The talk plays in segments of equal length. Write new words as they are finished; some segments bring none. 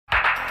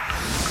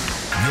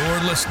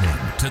You're listening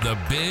to The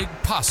Big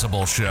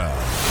Possible Show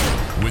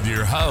with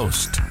your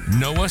host,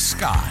 Noah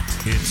Scott.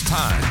 It's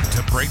time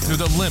to break through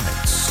the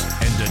limits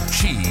and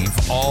achieve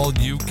all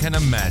you can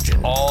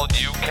imagine. All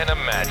you can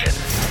imagine.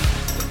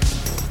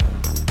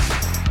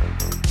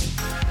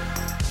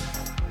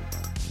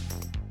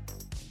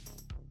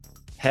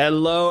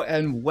 Hello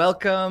and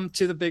welcome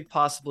to The Big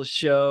Possible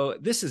Show.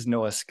 This is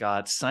Noah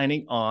Scott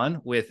signing on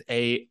with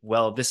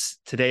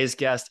today's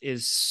guest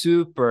is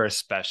super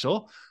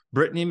special.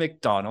 Brittney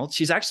McDonald.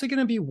 She's actually going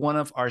to be one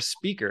of our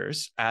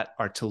speakers at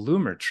our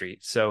Tulum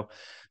retreat. So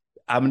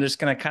I'm just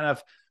going to kind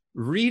of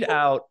read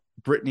out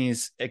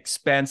Brittney's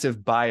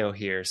expansive bio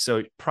here.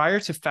 So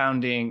prior to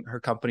founding her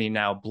company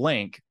now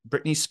Blank,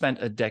 Brittney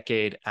spent a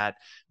decade at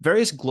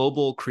various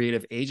global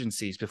creative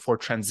agencies before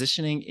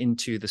transitioning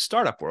into the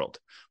startup world,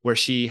 where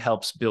she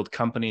helps build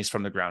companies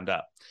from the ground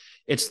up.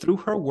 It's through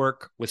her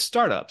work with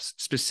startups,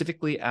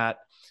 specifically at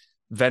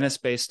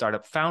Venice-based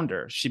startup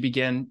Founder, she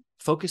began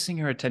focusing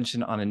her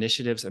attention on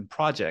initiatives and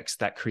projects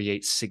that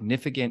create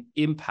significant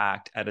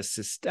impact at a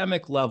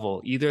systemic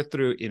level, either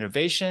through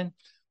innovation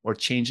or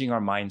changing our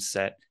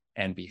mindset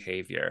and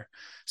behavior.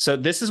 So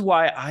this is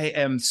why I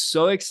am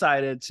so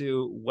excited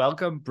to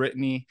welcome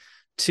Brittney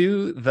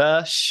to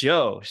the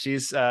show.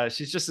 She's just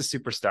a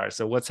superstar.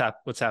 So what's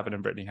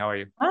happening, Brittney? How are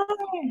you? Hi,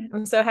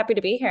 I'm so happy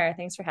to be here.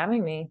 Thanks for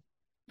having me.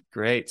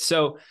 Great.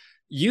 So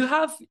you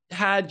have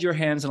had your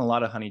hands in a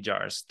lot of honey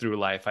jars through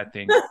life, I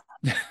think.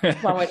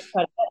 One way to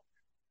put it.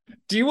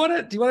 Do you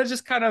want to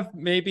just kind of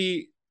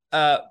maybe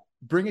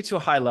bring it to a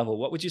high level?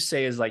 What would you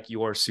say is like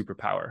your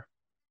superpower?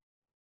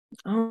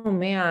 Oh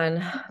man,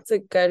 that's a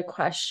good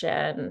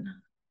question.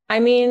 I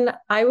mean,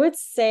 I would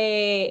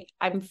say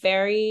I'm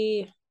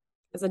is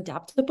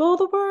adaptable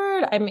the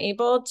word?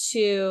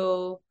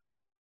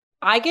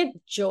 I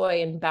get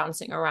joy in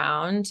bouncing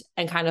around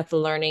and kind of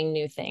learning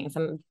new things.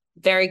 I'm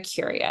very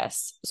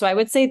curious. So I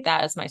would say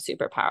that is my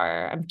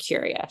superpower. I'm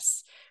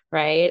curious,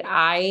 right?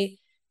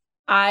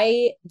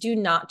 I do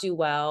not do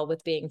well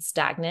with being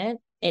stagnant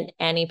in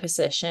any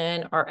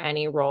position or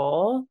any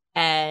role.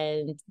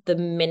 And the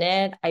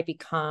minute I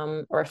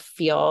become or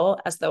feel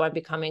as though I'm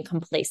becoming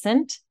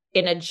complacent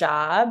in a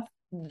job,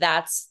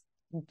 that's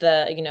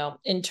the,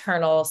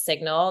 internal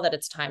signal that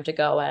it's time to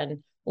go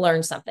and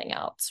learn something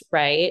else,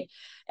 right?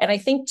 And I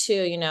think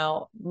too,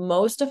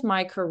 most of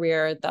my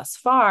career thus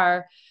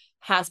far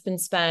has been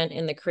spent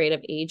in the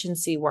creative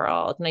agency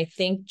world. And I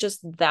think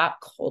just that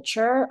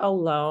culture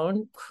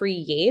alone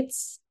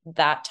creates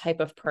that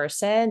type of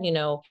person.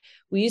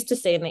 We used to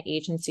say in the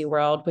agency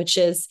world, which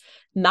is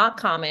not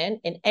common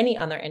in any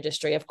other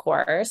industry, of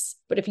course,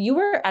 but if you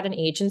were at an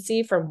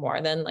agency for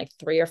more than like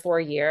 3 or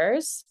 4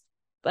 years,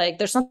 like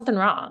there's something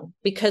wrong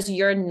because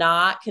you're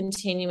not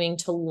continuing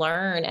to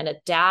learn and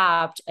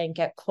adapt and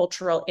get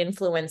cultural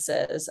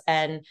influences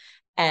and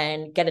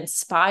get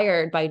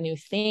inspired by new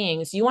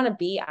things. You want to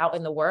be out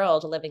in the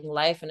world, living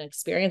life and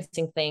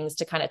experiencing things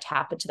to kind of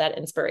tap into that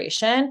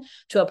inspiration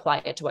to apply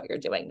it to what you're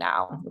doing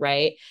now,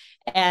 right?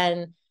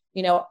 And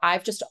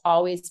I've just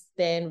always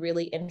been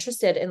really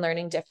interested in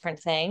learning different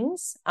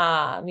things.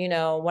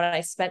 When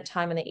I spent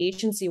time in the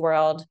agency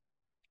world,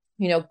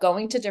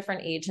 going to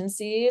different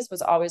agencies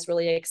was always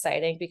really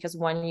exciting because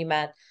one, you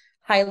met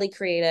highly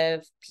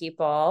creative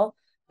people.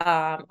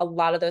 A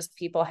lot of those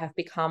people have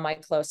become my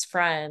close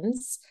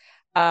friends.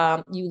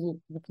 You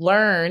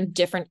learn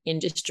different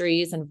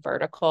industries and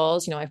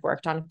verticals. I've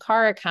worked on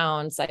car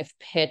accounts. I've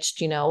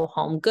pitched,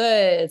 home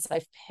goods.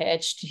 I've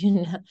pitched,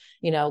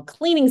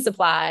 cleaning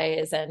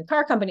supplies and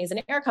car companies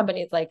and air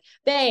companies, like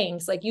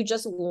banks. Like you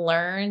just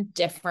learn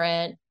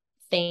different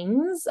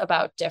things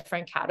about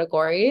different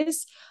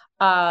categories.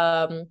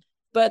 But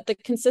the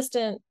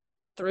consistent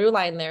through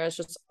line there is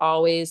just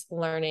always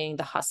learning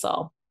the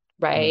hustle,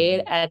 right?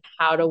 Mm-hmm. And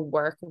how to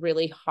work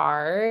really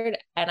hard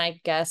and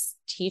I guess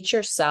teach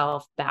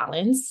yourself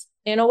balance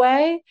in a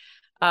way.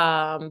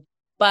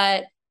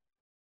 But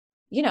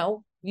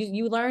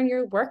you learn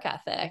your work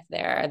ethic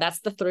there. That's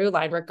the through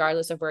line,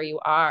 regardless of where you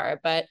are.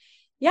 But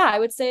yeah, I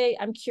would say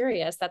I'm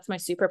curious. That's my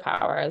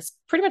superpower. It's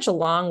pretty much a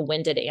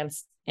long-winded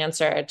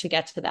answer to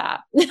get to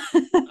that.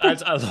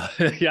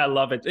 I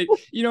love it.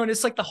 And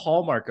it's like the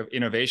hallmark of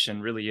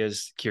innovation really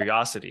is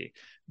curiosity.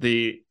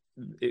 And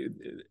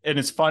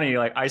it's funny,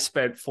 like I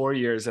spent 4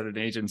 years at an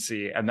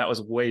agency and that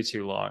was way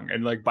too long.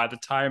 And like, by the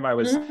time I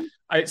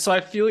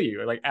feel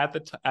you, like at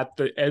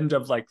the end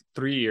of like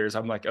 3 years,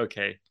 I'm like,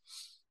 okay,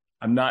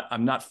 I'm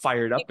not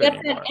fired up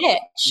anymore. Yes,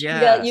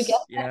 you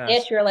get that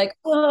itch. You're like,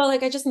 oh,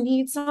 like I just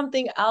need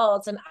something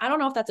else. And I don't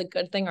know if that's a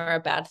good thing or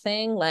a bad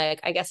thing. Like,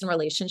 I guess in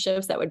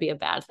relationships, that would be a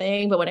bad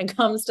thing. But when it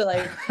comes to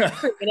like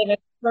creative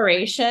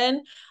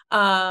inspiration,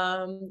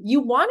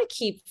 you want to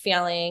keep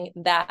feeling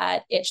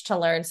that itch to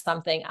learn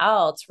something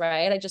else,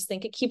 right? I just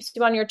think it keeps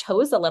you on your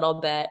toes a little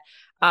bit.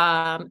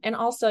 And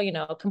also,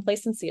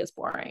 complacency is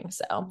boring.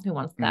 So who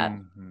wants that?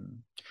 Mm-hmm.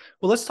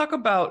 Well, let's talk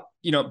about,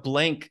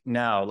 Blank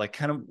now, like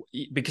kind of,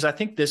 because I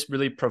think this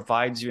really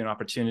provides you an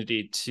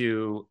opportunity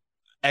to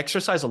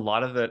exercise a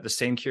lot of the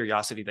same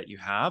curiosity that you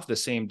have, the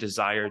same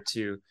desire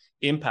to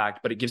impact,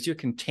 but it gives you a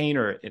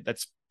container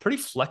that's pretty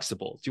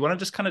flexible. Do you want to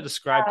just kind of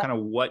describe kind of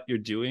what you're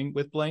doing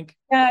with Blank?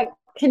 Yeah,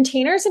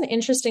 container is an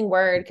interesting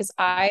word because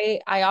I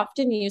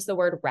often use the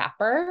word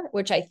wrapper,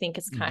 which I think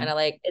is kind of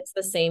like it's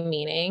the same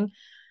meaning.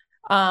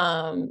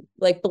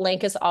 Like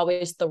Blank is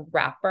always the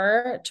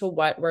wrapper to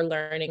what we're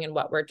learning and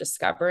what we're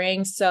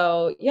discovering.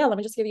 So yeah, let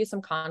me just give you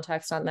some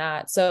context on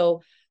that.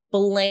 So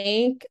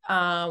Blank,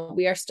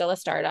 we are still a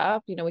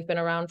startup. You know, we've been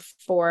around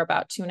for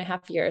about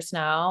 2.5 years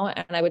now.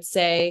 And I would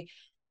say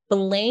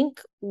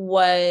Blank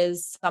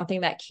was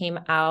something that came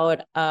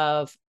out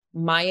of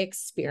my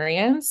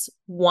experience,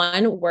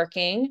 one,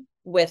 working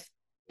with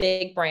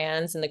big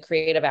brands in the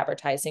creative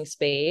advertising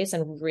space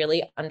and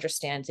really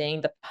understanding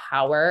the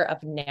power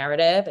of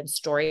narrative and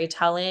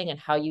storytelling and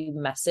how you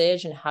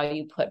message and how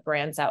you put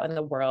brands out in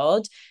the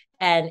world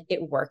and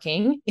it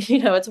working. You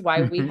know, it's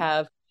why we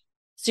have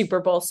Super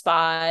Bowl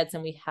spots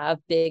and we have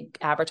big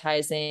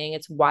advertising.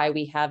 It's why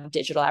we have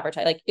digital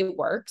advertising. Like it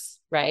works,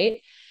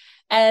 right?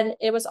 And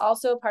it was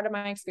also part of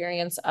my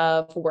experience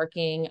of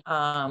working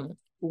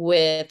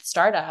with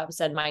startups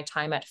and my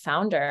time at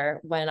Founder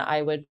when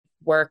I would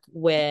work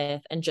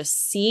with and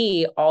just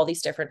see all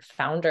these different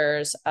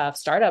founders of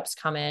startups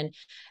come in,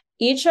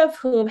 each of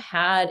whom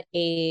had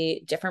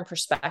a different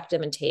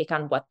perspective and take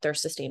on what their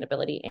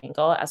sustainability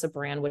angle as a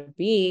brand would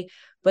be,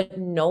 but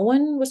no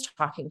one was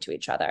talking to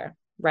each other,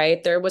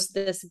 right? There was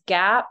this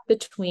gap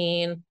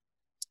between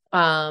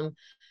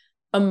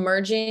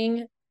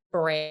emerging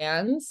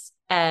brands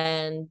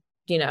and,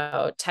 you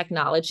know,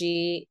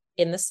 technology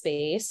in the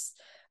space,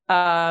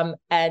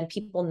 and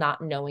people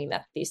not knowing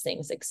that these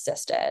things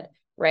existed,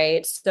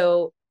 right?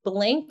 So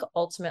Blank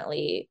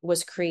ultimately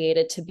was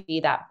created to be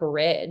that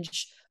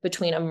bridge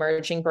between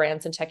emerging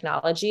brands and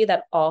technology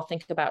that all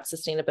think about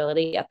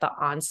sustainability at the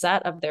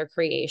onset of their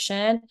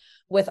creation,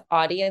 with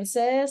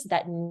audiences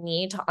that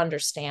need to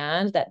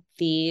understand that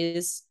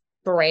these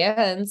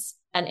brands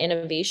and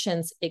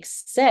innovations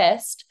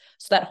exist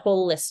so that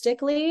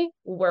holistically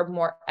we're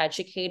more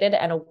educated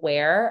and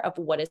aware of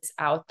what is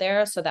out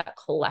there so that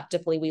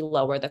collectively we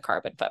lower the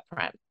carbon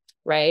footprint,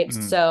 right?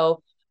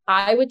 So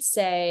I would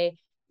say,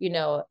 you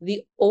know,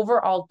 the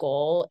overall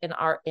goal in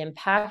our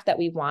impact that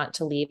we want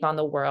to leave on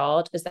the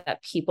world is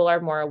that people are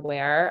more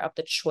aware of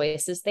the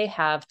choices they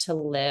have to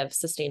live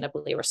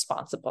sustainably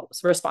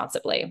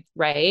responsibly,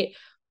 right?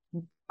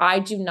 I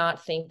do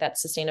not think that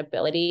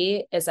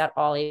sustainability is at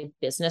all a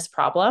business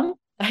problem.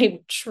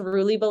 I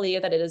truly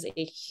believe that it is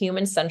a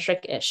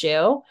human-centric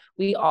issue.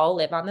 We all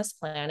live on this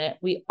planet.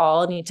 We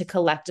all need to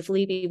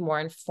collectively be more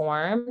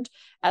informed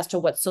as to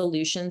what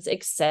solutions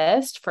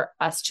exist for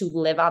us to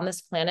live on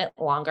this planet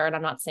longer. And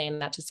I'm not saying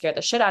that to scare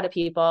the shit out of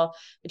people.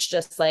 It's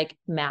just like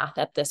math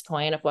at this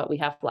point of what we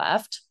have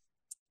left.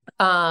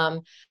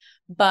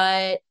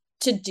 But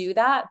to do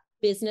that,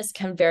 business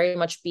can very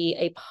much be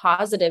a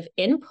positive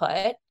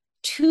input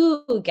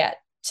to get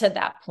to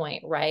that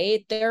point,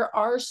 right? There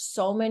are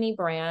so many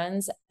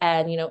brands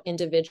and, you know,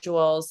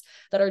 individuals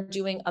that are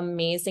doing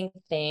amazing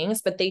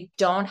things, but they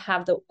don't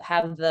have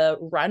the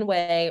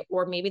runway,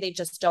 or maybe they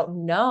just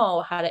don't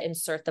know how to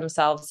insert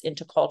themselves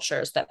into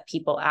cultures that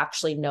people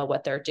actually know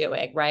what they're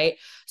doing, right?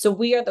 So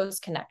we are those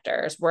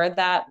connectors. We're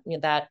that, you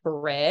know, that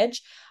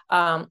bridge.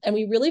 And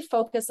we really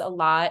focus a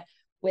lot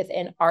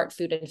within art,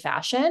 food, and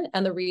fashion.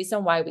 And the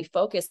reason why we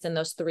focus in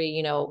those three,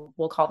 you know,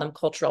 we'll call them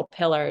cultural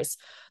pillars.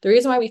 The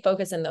reason why we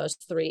focus in those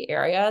three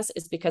areas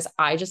is because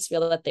I just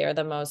feel that they're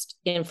the most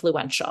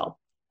influential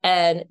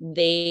and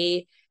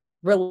they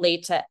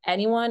relate to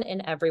anyone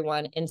and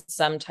everyone in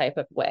some type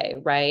of way,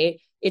 right?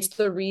 It's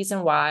the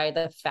reason why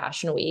the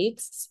fashion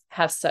weeks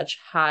have such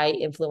high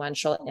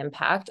influential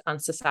impact on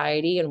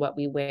society and what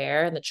we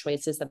wear and the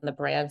choices and the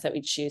brands that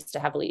we choose to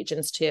have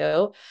allegiance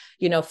to.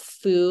 You know,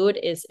 food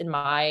is, in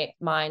my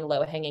mind,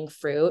 low-hanging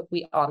fruit.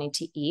 We all need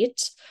to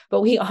eat,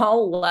 but we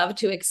all love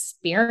to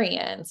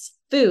experience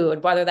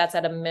food, whether that's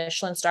at a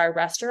Michelin star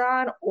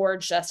restaurant or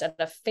just at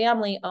a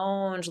family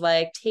owned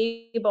like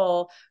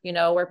table, you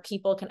know, where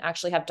people can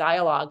actually have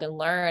dialogue and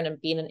learn and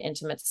be in an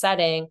intimate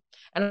setting.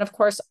 And of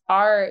course,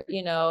 art,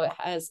 you know,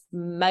 has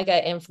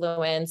mega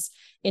influence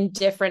in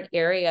different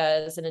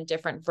areas and in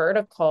different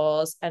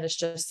verticals. And it's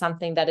just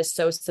something that is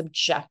so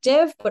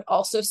subjective, but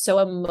also so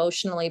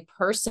emotionally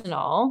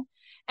personal,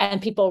 and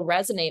people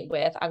resonate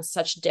with on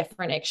such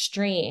different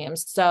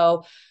extremes.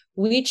 So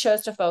we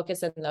chose to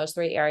focus in those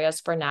three areas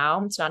for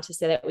now. It's not to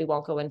say that we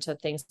won't go into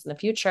things in the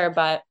future,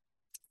 but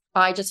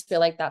I just feel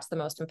like that's the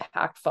most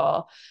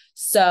impactful.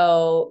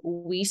 So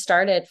we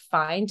started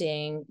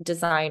finding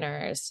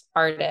designers,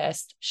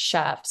 artists,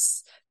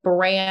 chefs,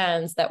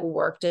 brands that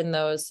worked in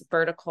those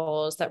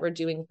verticals that were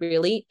doing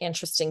really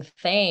interesting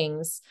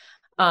things,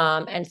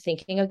 and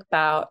thinking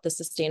about the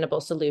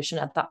sustainable solution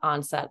at the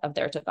onset of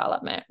their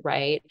development,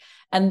 right?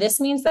 And this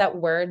means that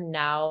we're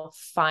now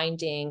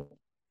finding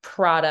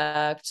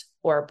product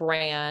or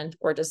brand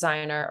or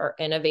designer or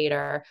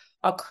innovator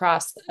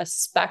across a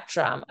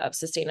spectrum of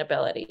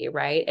sustainability,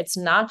 right? It's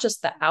not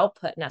just the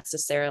output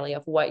necessarily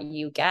of what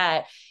you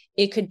get.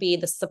 It could be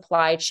the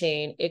supply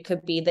chain. It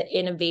could be the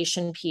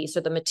innovation piece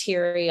or the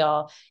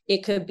material.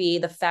 It could be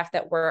the fact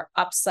that we're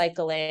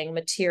upcycling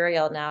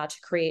material now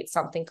to create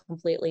something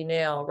completely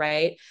new,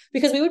 right?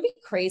 Because we would be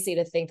crazy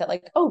to think that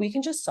like, oh, we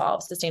can just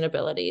solve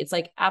sustainability. It's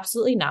like,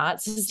 absolutely not.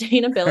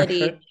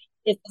 Sustainability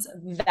is this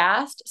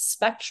vast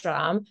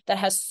spectrum that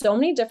has so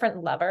many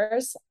different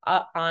levers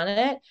on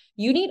it.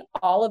 You need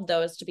all of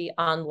those to be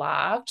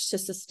unlocked to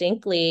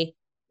succinctly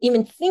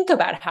even think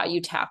about how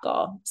you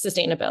tackle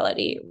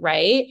sustainability,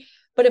 right?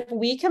 But if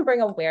we can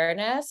bring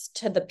awareness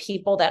to the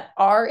people that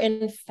are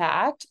in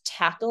fact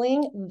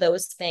tackling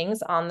those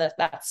things on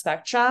that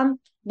spectrum,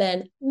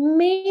 then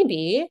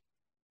maybe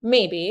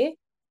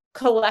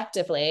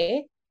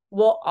collectively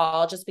we'll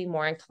all just be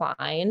more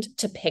inclined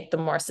to pick the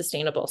more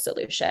sustainable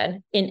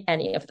solution in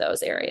any of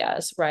those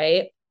areas,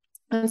 right?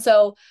 And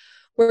so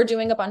we're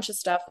doing a bunch of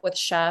stuff with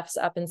chefs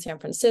up in San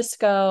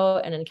Francisco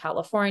and in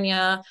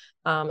California,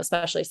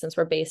 especially since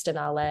we're based in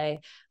LA.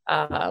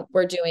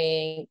 We're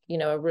doing,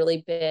 a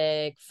really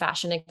big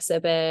fashion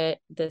exhibit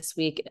this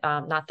week,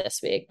 not this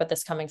week, but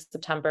this coming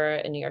September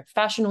in New York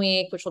Fashion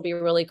Week, which will be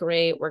really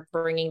great. We're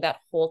bringing that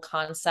whole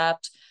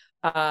concept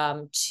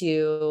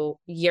to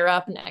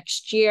Europe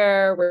next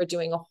year. We're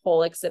doing a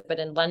whole exhibit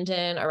in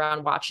London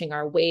around watching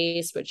our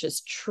waste, which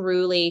is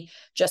truly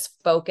just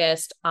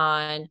focused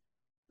on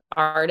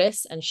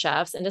artists and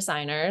chefs and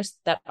designers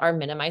that are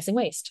minimizing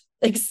waste.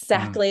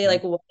 Exactly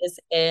like what is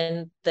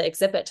in the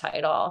exhibit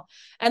title.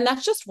 And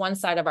that's just one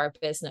side of our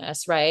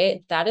business,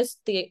 right? That's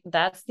the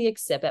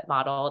exhibit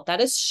model. That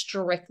is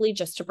strictly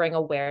just to bring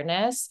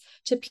awareness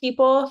to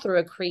people through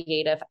a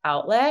creative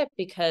outlet,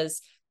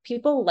 because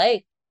people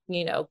like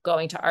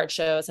going to art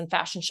shows and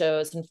fashion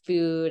shows and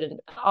food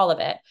and all of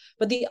it.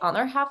 But the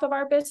other half of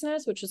our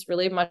business, which is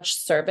really much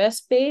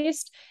service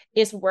based,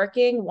 is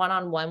working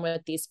one-on-one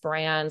with these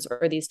brands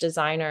or these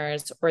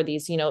designers or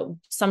these,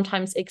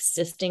 sometimes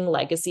existing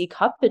legacy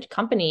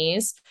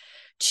companies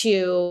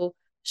to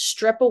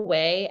strip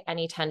away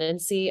any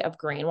tendency of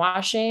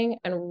greenwashing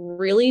and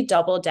really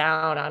double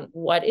down on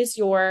what is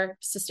your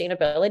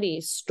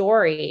sustainability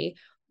story?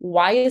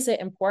 Why is it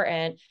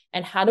important?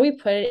 And how do we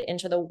put it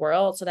into the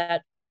world so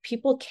that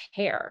people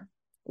care,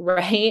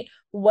 right?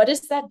 What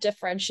is that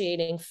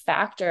differentiating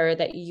factor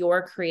that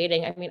you're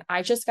creating? I mean,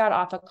 I just got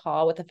off a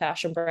call with a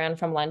fashion brand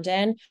from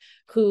London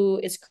who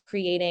is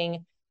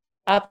creating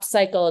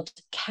upcycled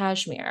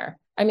cashmere.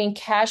 I mean,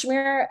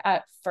 cashmere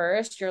at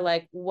first, you're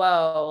like,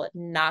 whoa,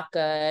 not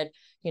good.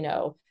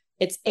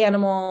 It's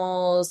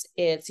animals,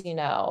 it's,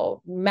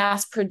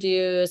 mass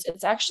produced.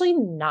 It's actually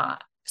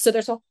not. So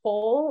there's a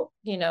whole,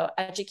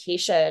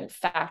 education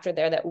factor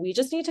there that we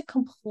just need to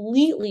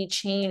completely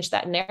change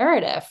that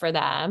narrative for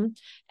them,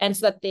 and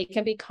so that they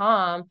can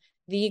become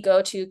the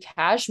go-to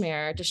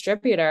cashmere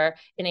distributor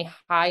in a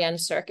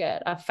high-end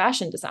circuit of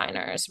fashion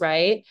designers,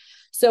 right?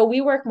 So we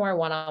work more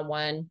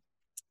one-on-one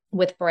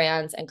with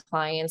brands and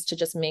clients to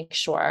just make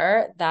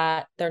sure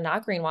that they're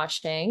not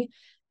greenwashing,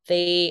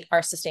 they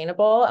are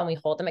sustainable, and we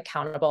hold them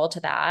accountable to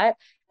that.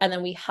 And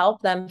then we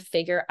help them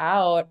figure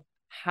out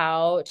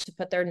how to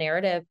put their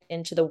narrative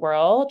into the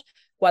world,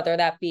 whether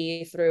that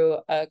be through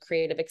a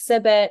creative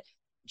exhibit,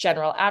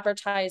 general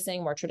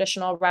advertising, more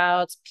traditional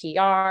routes,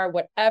 PR,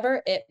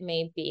 whatever it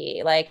may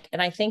be. And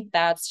I think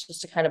that's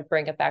just to kind of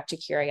bring it back to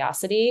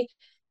curiosity.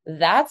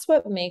 That's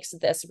what makes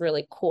this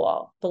really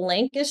cool.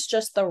 Blank is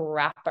just the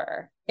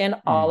wrapper in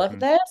all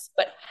of this,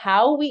 but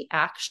how we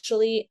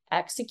actually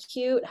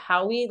execute,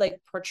 how we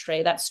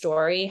portray that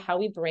story, how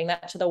we bring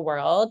that to the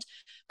world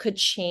could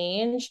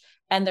change.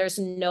 And there's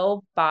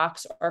no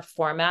box or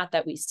format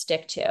that we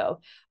stick to.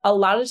 A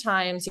lot of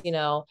times, we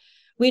know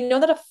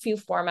that a few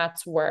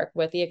formats work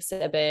with the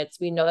exhibits.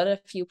 We know that a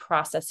few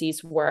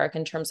processes work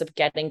in terms of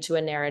getting to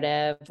a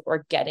narrative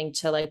or getting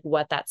to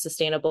what that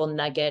sustainable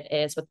nugget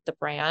is with the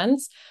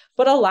brands.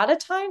 But a lot of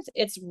times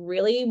it's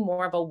really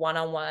more of a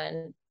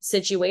one-on-one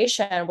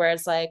situation where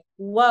it's like,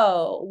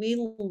 whoa, we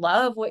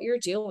love what you're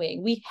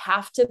doing. We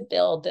have to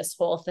build this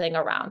whole thing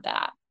around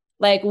that.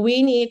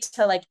 We need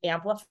to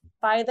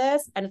amplify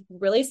this. And it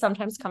really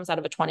sometimes comes out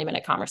of a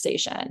 20-minute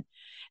conversation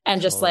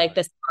and just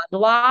this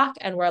unlock.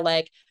 And we're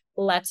like,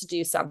 let's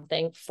do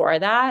something for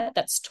that.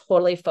 That's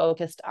totally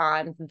focused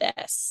on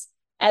this.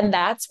 And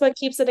that's what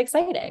keeps it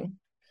exciting.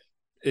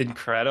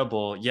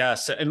 Incredible.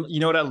 Yes. And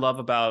you know what I love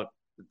about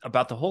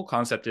the whole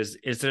concept is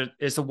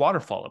a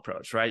waterfall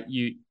approach, right?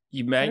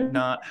 You might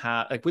not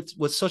have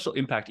with social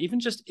impact, even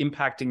just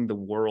impacting the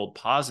world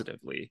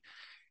positively.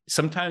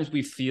 Sometimes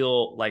we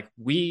feel like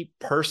we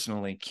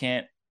personally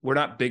we're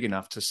not big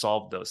enough to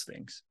solve those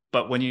things.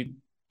 But when you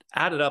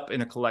add it up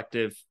in a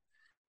collective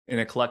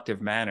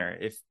manner,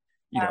 if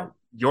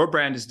your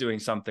brand is doing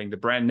something, the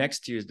brand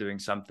next to you is doing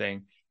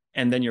something,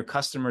 and then your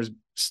customers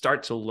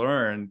start to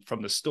learn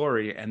from the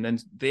story and then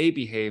they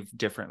behave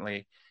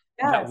differently,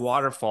 that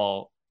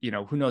waterfall,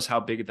 who knows how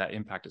big that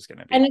impact is going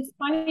to be. And it's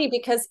funny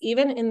because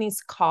even in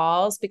these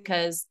calls,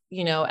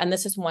 and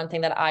this is one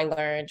thing that I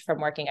learned from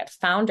working at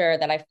Founder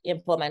that I've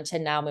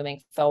implemented now moving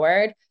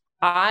forward,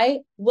 I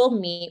will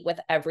meet with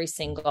every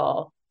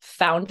single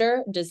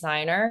founder,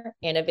 designer,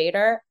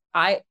 innovator.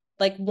 I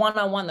like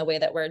one-on-one the way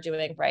that we're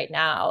doing right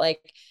now.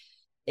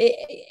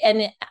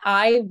 And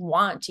I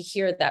want to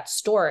hear that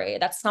story.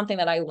 That's something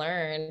that I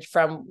learned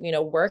from,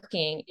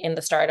 working in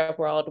the startup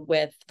world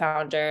with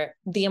founder,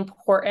 the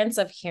importance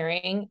of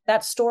hearing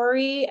that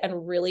story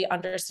and really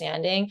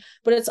understanding.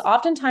 But it's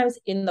oftentimes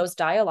in those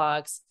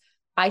dialogues,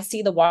 I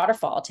see the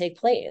waterfall take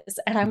place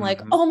and I'm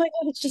like, oh my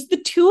God, it's just the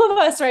two of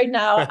us right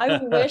now.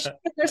 I wish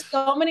there's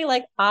so many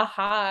like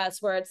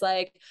ahas where it's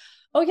like,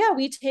 oh yeah,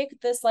 we take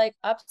this like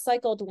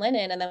upcycled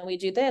linen and then we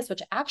do this,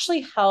 which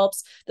actually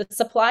helps the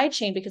supply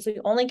chain because we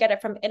only get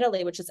it from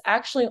Italy, which is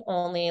actually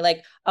only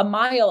like a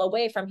mile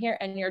away from here.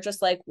 And you're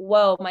just like,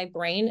 whoa, my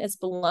brain is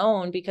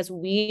blown because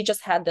we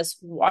just had this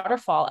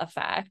waterfall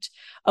effect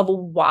of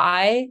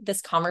why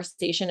this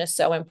conversation is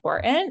so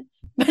important,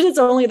 but it's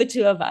only the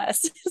two of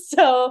us.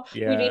 So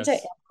we need to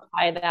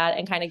amplify that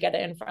and kind of get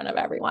it in front of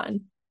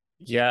everyone.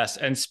 Yes,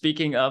 and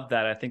speaking of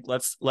that, I think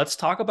let's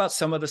talk about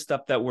some of the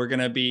stuff that we're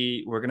gonna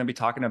be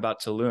talking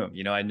about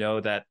Tulum. I know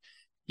that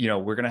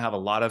we're gonna have a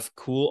lot of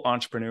cool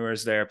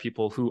entrepreneurs there,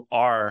 people who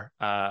are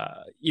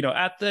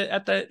at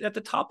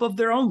the top of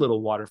their own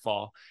little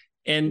waterfall.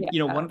 And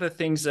one of the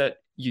things that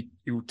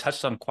you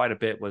touched on quite a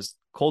bit was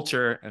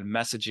culture and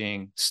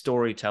messaging,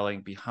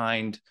 storytelling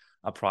behind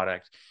a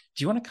product.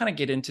 Do you want to kind of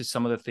get into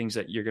some of the things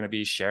that you're going to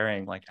be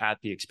sharing, like at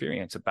the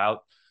experience,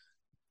 about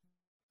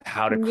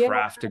how to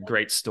craft a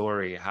great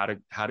story, how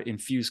to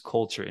infuse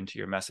culture into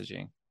your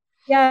messaging?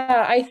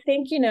 Yeah, I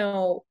think,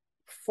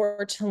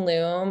 for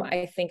Tulum,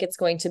 I think it's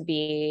going to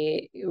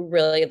be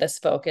really this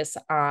focus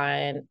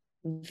on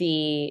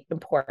the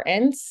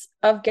importance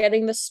of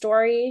getting the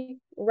story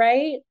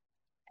right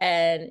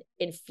and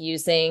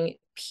infusing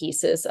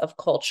pieces of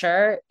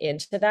culture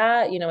into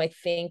that. I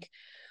think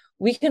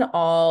we can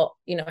all,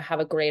 have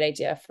a great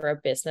idea for a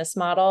business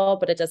model,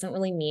 but it doesn't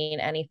really mean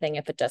anything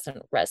if it doesn't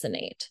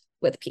resonate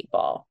with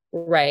people,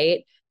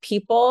 right?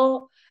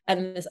 People,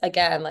 and this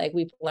again, like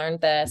we've learned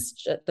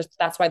this,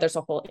 that's why there's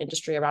a whole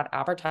industry around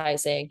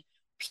advertising.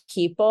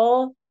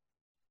 People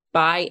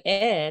buy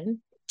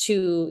in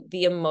to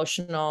the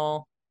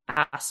emotional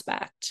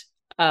aspect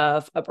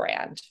of a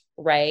brand,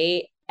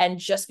 right? And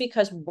just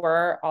because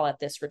we're all at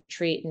this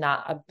retreat,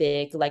 not a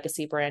big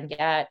legacy brand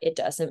yet, it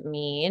doesn't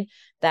mean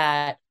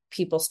that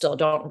people still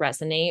don't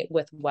resonate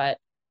with what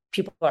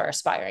people are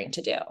aspiring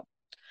to do.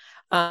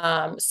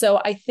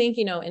 So I think,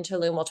 in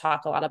Tulum, we'll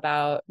talk a lot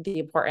about the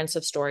importance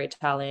of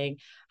storytelling,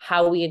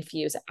 how we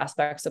infuse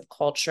aspects of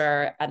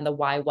culture and the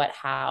why, what,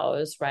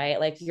 hows, right?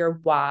 Like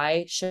your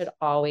why should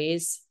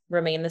always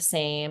remain the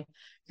same.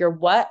 Your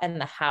what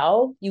and the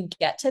how you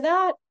get to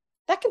that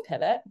can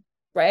pivot,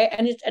 right?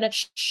 And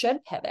it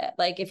should pivot.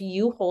 Like if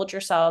you hold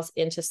yourselves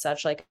into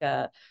such like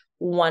a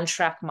one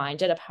track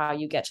minded of how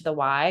you get to the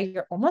why,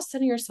 you're almost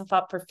setting yourself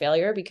up for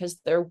failure because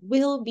there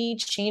will be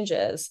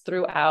changes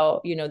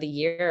throughout, the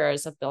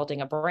years of building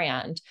a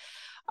brand.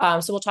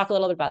 So we'll talk a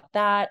little bit about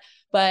that,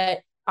 but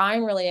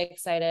I'm really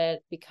excited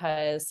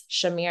because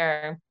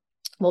Shamir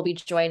will be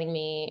joining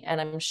me, and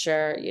I'm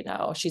sure,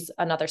 she's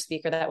another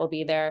speaker that will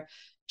be there.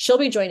 She'll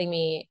be joining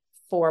me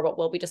for what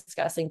we'll be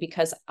discussing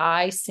because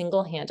I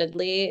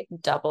single-handedly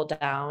double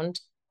down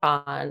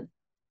on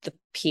the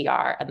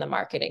PR and the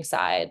marketing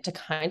side to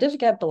kind of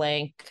get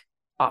Blank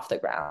off the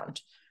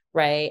ground,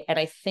 right? And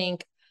I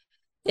think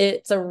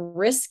it's a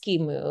risky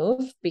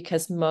move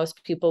because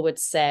most people would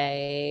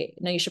say,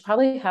 no, you should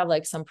probably have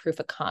like some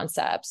proof of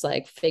concepts,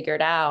 like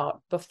figured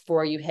out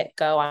before you hit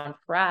go on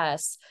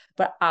press.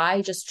 But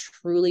I just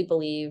truly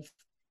believe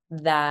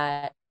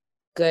that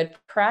good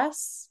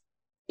press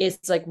is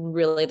like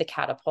really the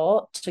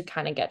catapult to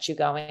kind of get you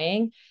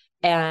going.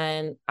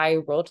 And I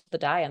rolled the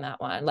die on that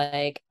one.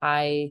 Like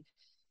I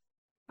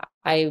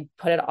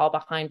put it all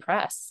behind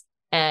press,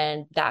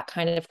 and that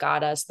kind of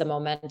got us the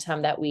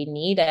momentum that we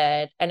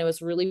needed. And it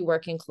was really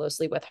working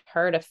closely with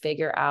her to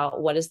figure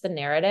out what is the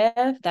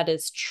narrative that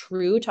is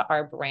true to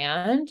our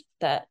brand,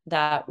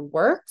 that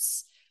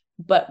works,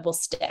 but will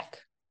stick,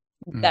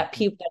 that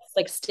people, that's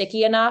like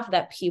sticky enough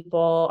that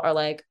people are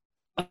like,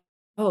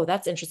 oh,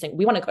 that's interesting.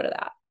 We want to go to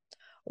that,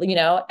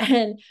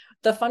 and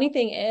the funny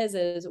thing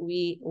is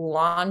we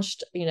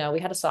launched, we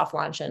had a soft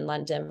launch in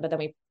London, but then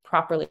we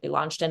properly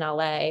launched in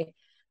LA.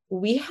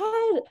 We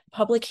had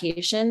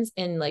publications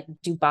in like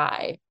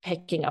Dubai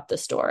picking up the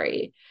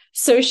story.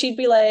 So she'd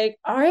be like,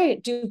 all right,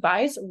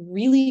 Dubai's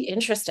really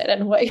interested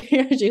in what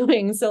you're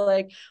doing. So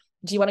like,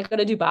 do you want to go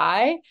to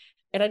Dubai?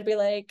 And I'd be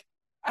like,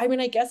 I mean,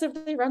 I guess if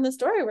they run the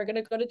story, we're going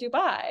to go to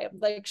Dubai. I'm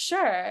like,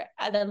 sure.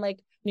 And then like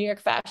New York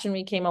Fashion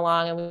Week came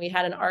along and we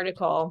had an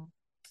article.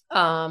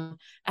 And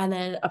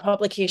then a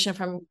publication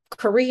from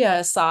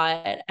Korea saw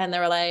it and they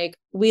were like,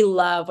 we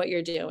love what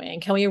you're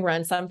doing. Can we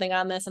run something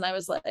on this? And I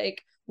was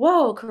like,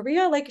 whoa,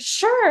 Korea, like,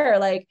 sure.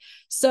 Like,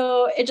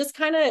 so it just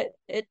kind of,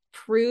 it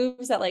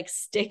proves that like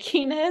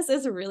stickiness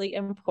is really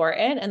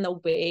important. And the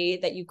way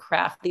that you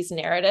craft these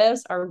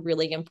narratives are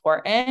really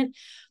important.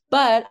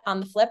 But on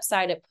the flip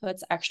side, it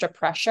puts extra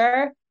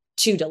pressure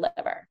to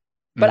deliver.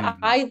 But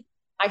I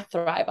I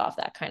thrive off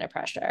that kind of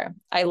pressure.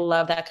 I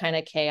love that kind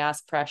of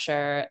chaos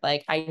pressure.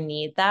 Like I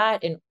need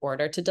that in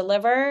order to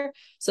deliver.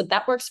 So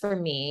that works for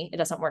me. It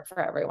doesn't work for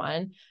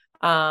everyone.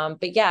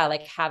 But yeah,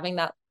 like having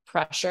that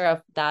pressure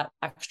of that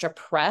extra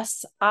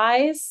press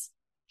eyes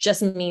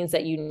just means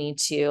that you need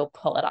to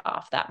pull it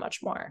off that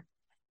much more.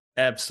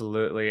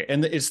 Absolutely.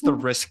 And it's the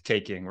risk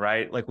taking,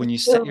 right? Like when you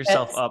set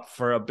yourself up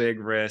for a big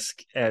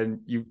risk and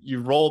you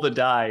roll the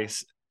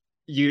dice,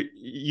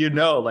 you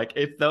know, like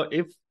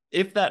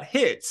if that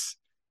hits,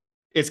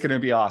 it's going to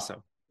be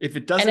awesome. If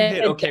it doesn't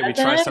hit, okay, we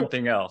try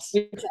something else.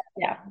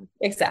 Yeah,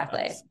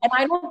 exactly. And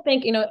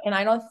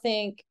I don't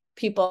think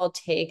people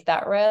take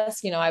that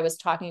risk. You know, I was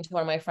talking to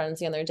one of my friends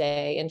the other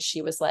day and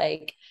she was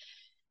like,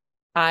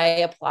 I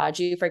applaud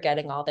you for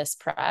getting all this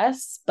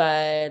press,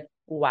 but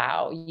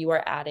wow, you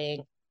are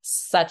adding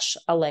such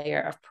a layer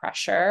of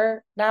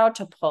pressure now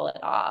to pull it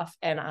off.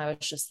 And I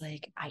was just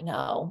like, I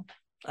know,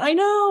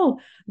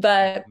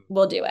 but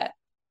we'll do it.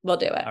 We'll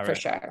do it for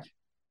sure.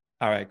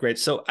 All right, great.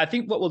 So I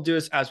think what we'll do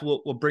is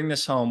we'll bring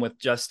this home with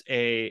just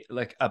a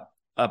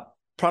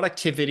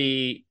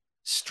productivity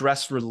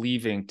stress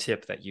relieving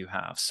tip that you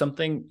have.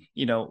 Something,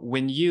 you know,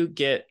 when you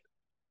get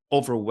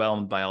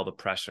overwhelmed by all the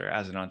pressure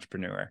as an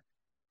entrepreneur,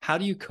 how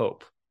do you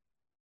cope?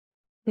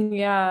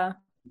 Yeah.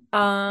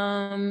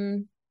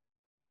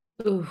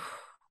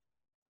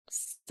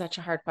 Such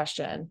a hard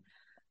question.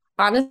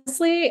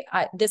 Honestly,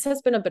 this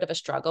has been a bit of a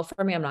struggle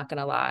for me. I'm not going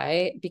to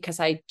lie,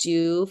 because I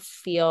do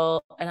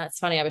feel, and it's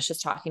funny. I was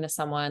just talking to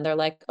someone. They're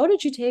like, oh,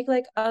 did you take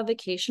like a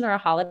vacation or a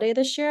holiday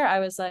this year? I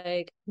was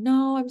like,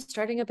 no, I'm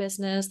starting a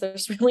business.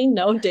 There's really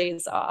no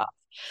days off.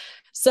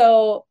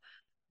 So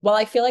while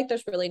I feel like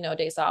there's really no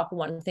days off,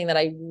 one thing that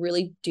I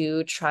really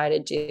do try to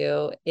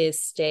do is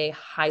stay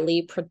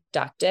highly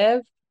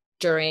productive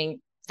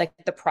during like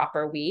the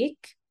proper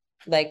week,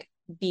 like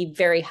be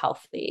very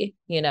healthy,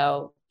 you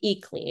know,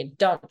 eat clean,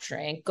 don't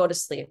drink, go to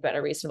sleep at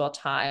a reasonable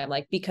time.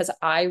 Like, because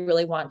I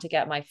really want to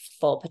get my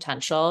full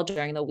potential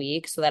during the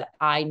week so that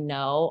I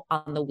know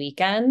on the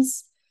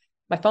weekends,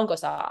 my phone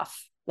goes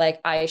off. Like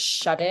I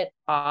shut it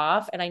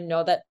off. And I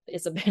know that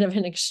is a bit of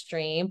an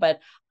extreme, but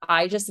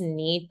I just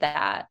need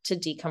that to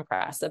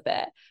decompress a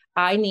bit.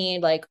 I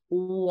need like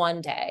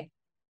one day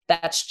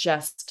that's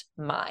just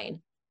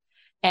mine.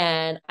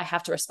 And I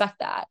have to respect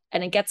that.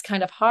 And it gets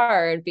kind of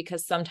hard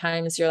because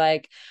sometimes you're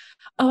like,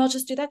 oh, I'll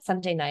just do that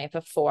Sunday night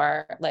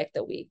before like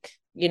the week,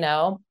 you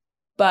know?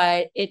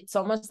 But it's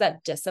almost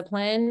that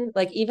discipline.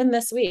 Like even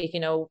this week,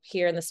 you know,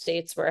 here in the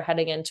States, we're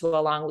heading into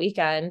a long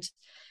weekend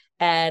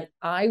and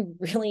I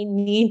really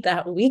need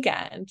that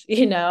weekend,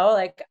 you know,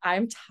 like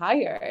I'm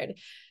tired.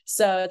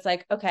 So it's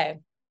like, okay,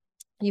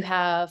 you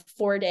have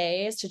 4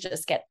 days to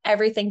just get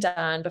everything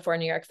done before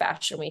New York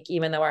Fashion Week,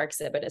 even though our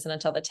exhibit isn't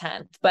until the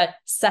 10th, but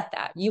set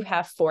that you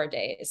have 4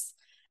 days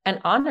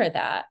and honor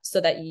that so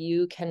that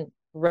you can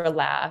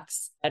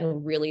relax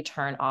and really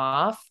turn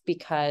off.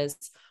 Because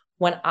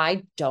when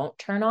I don't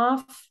turn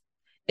off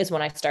is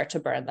when I start to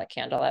burn the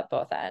candle at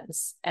both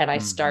ends and I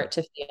start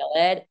to feel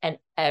it and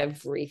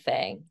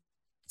everything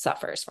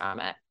suffers from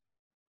it.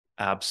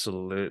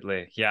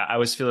 Absolutely. Yeah. I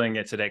was feeling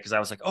it today because I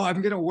was like, oh,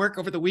 I'm going to work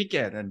over the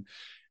weekend.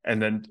 And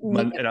then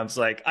and I was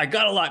like, I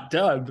got a lot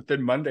done, but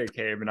then Monday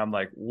came and I'm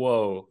like,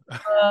 whoa,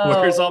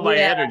 where's all my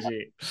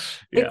energy?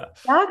 Yeah,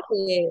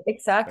 exactly.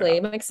 Yeah.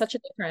 It makes such a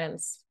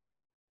difference.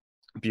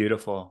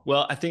 Beautiful.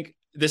 Well, I think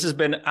this has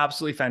been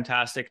absolutely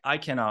fantastic. I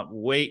cannot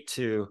wait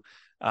to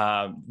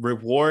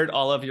reward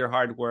all of your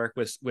hard work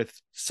with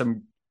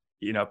some,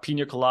 you know,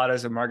 pina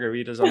coladas and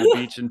margaritas on the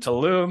beach in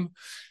Tulum.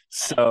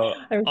 So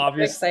I'm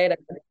obviously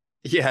excited.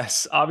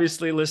 Yes,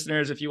 obviously,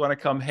 listeners, if you want to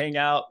come hang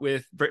out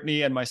with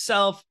Brittney and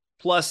myself,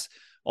 plus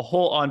a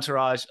whole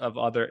entourage of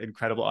other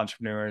incredible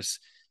entrepreneurs,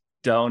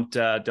 don't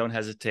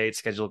hesitate.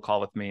 Schedule a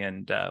call with me,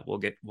 and we'll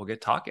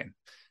get talking.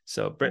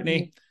 So,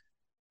 Brittney,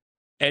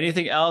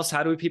 anything else?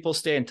 How do people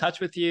stay in touch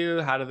with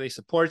you? How do they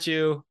support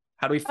you?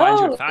 How do we find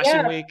you at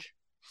Fashion Week?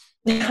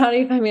 How do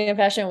you find me at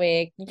Fashion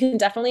Week? You can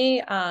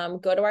definitely go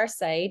to our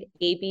site,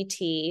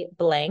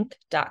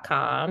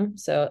 abtblank.com.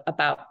 So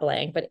about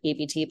blank, but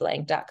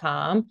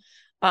abtblank.com.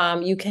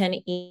 You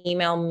can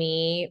email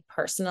me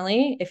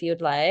personally if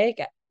you'd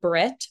like,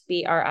 Britt,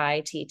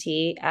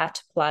 BRITT,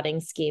 at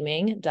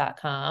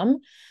plottingscheming.com.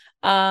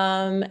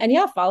 And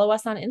yeah, follow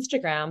us on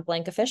Instagram,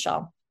 Blank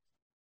Official.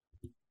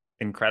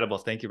 Incredible.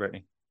 Thank you,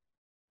 Brittney.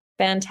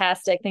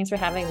 Fantastic. Thanks for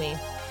having me.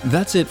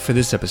 That's it for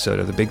this episode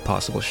of The Big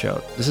Possible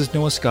Show. This is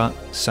Noah Scott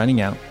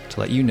signing out to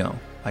let you know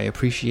I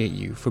appreciate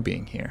you for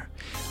being here.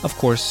 Of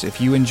course,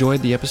 if you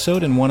enjoyed the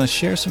episode and want to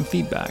share some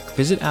feedback,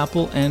 visit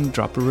Apple and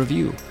drop a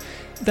review.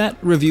 That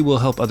review will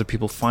help other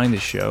people find the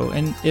show,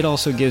 and it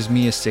also gives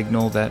me a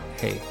signal that,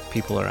 hey,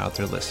 people are out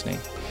there listening.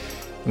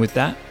 And with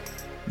that,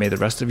 may the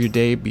rest of your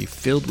day be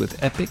filled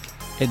with epic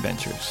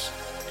adventures.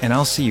 And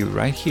I'll see you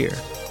right here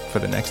for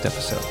the next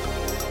episode.